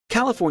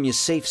California's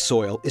Safe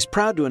Soil is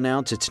proud to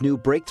announce its new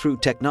breakthrough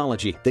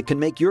technology that can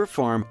make your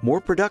farm more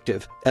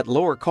productive at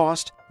lower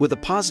cost with a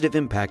positive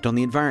impact on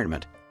the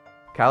environment.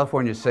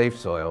 California's Safe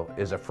Soil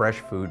is a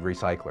fresh food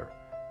recycler,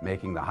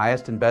 making the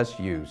highest and best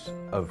use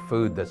of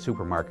food that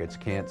supermarkets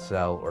can't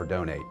sell or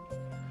donate.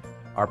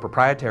 Our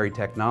proprietary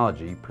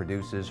technology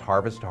produces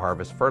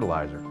harvest-to-harvest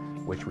fertilizer,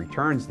 which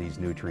returns these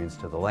nutrients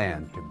to the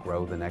land to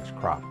grow the next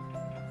crop.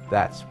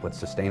 That's what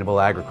sustainable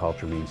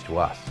agriculture means to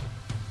us.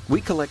 We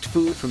collect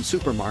food from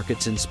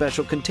supermarkets in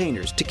special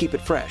containers to keep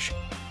it fresh.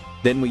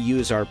 Then we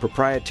use our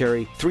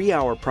proprietary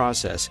 3-hour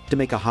process to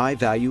make a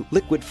high-value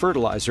liquid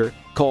fertilizer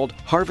called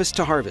Harvest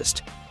to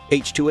Harvest,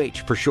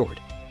 H2H for short.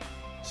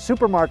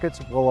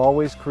 Supermarkets will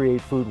always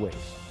create food waste.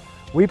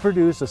 We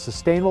produce a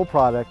sustainable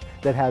product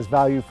that has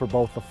value for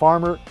both the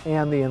farmer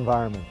and the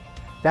environment.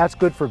 That's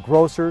good for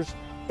grocers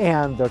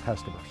and their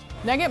customers.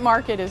 Nugget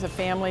Market is a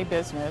family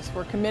business.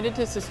 We're committed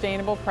to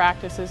sustainable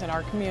practices in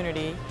our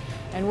community,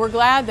 and we're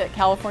glad that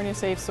California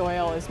Safe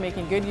Soil is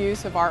making good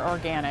use of our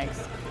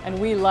organics, and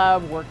we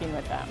love working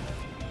with them.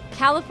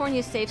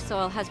 California Safe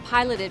Soil has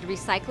piloted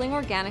recycling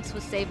organics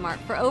with Save Mart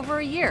for over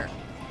a year.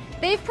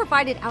 They've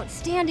provided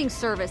outstanding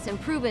service and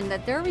proven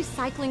that their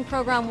recycling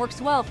program works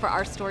well for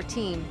our store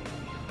team.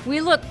 We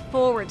look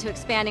forward to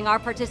expanding our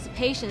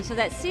participation so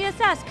that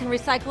CSS can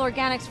recycle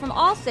organics from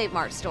all Save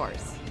Mart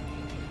stores.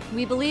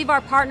 We believe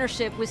our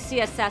partnership with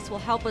CSS will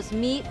help us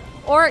meet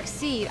or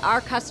exceed our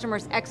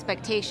customers'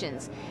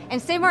 expectations,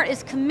 and Save Mart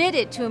is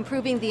committed to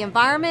improving the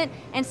environment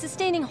and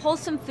sustaining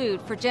wholesome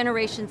food for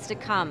generations to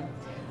come.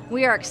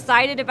 We are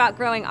excited about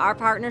growing our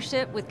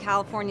partnership with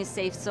California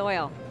Safe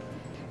Soil.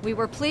 We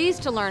were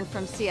pleased to learn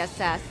from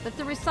CSS that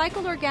the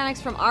recycled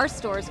organics from our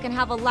stores can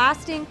have a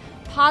lasting,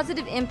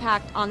 positive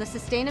impact on the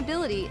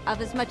sustainability of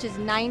as much as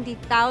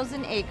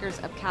 90,000 acres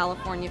of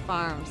California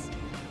farms.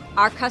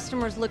 Our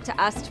customers look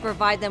to us to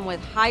provide them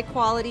with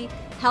high-quality,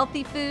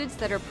 healthy foods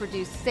that are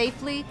produced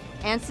safely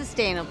and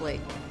sustainably.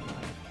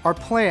 Our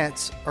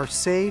plants are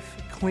safe,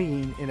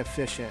 clean, and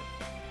efficient.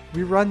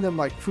 We run them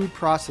like food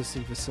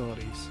processing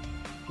facilities,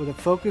 with a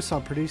focus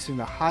on producing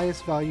the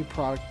highest value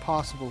product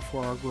possible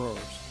for our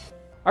growers.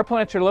 Our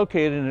plants are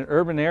located in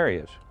urban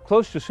areas,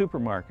 close to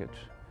supermarkets,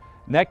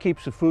 and that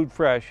keeps the food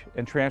fresh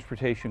and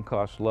transportation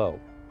costs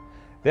low.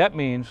 That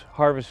means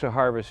Harvest to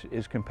Harvest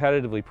is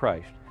competitively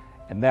priced,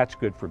 and that's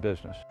good for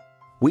business.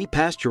 We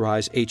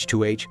pasteurize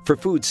H2H for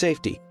food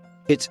safety.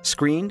 It's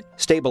screened,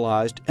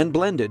 stabilized, and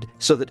blended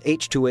so that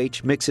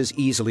H2H mixes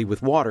easily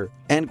with water,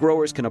 and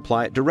growers can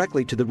apply it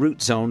directly to the root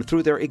zone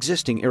through their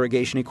existing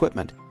irrigation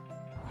equipment.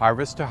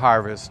 Harvest to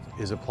Harvest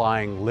is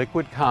applying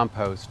liquid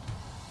compost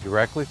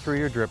directly through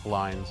your drip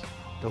lines,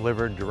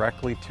 delivered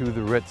directly to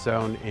the root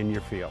zone in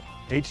your field.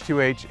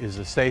 H2H is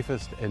the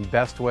safest and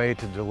best way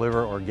to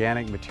deliver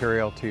organic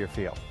material to your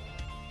field.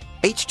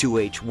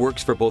 H2H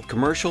works for both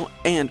commercial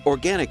and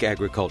organic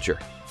agriculture.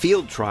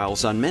 Field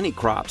trials on many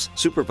crops,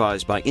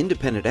 supervised by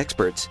independent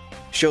experts,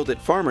 show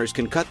that farmers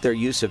can cut their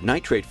use of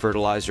nitrate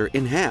fertilizer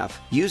in half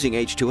using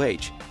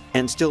H2H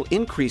and still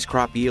increase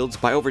crop yields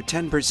by over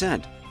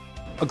 10%.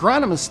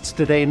 Agronomists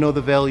today know the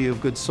value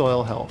of good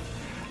soil health.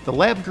 The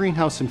lab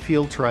greenhouse and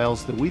field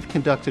trials that we've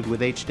conducted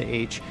with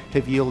H2H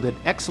have yielded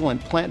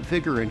excellent plant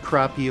vigor and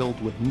crop yield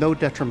with no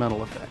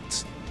detrimental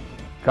effects.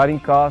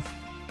 Cutting costs,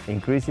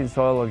 increasing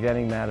soil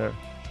organic matter,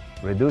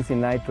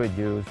 reducing nitrate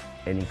use,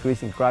 and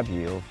increasing crop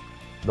yields,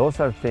 those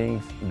are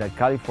things that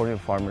California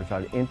farmers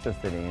are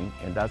interested in,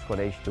 and that's what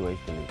H2H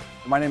believes.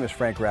 My name is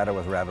Frank Rada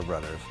with Rada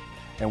Brothers,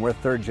 and we're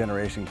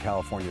third-generation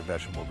California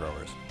vegetable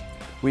growers.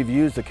 We've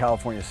used the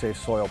California Safe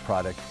Soil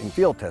product in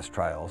field test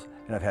trials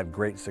and have had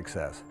great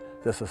success.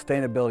 The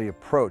sustainability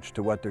approach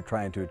to what they're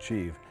trying to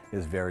achieve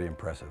is very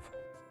impressive.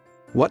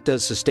 What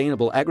does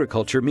sustainable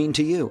agriculture mean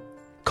to you?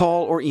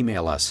 Call or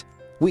email us.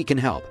 We can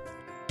help.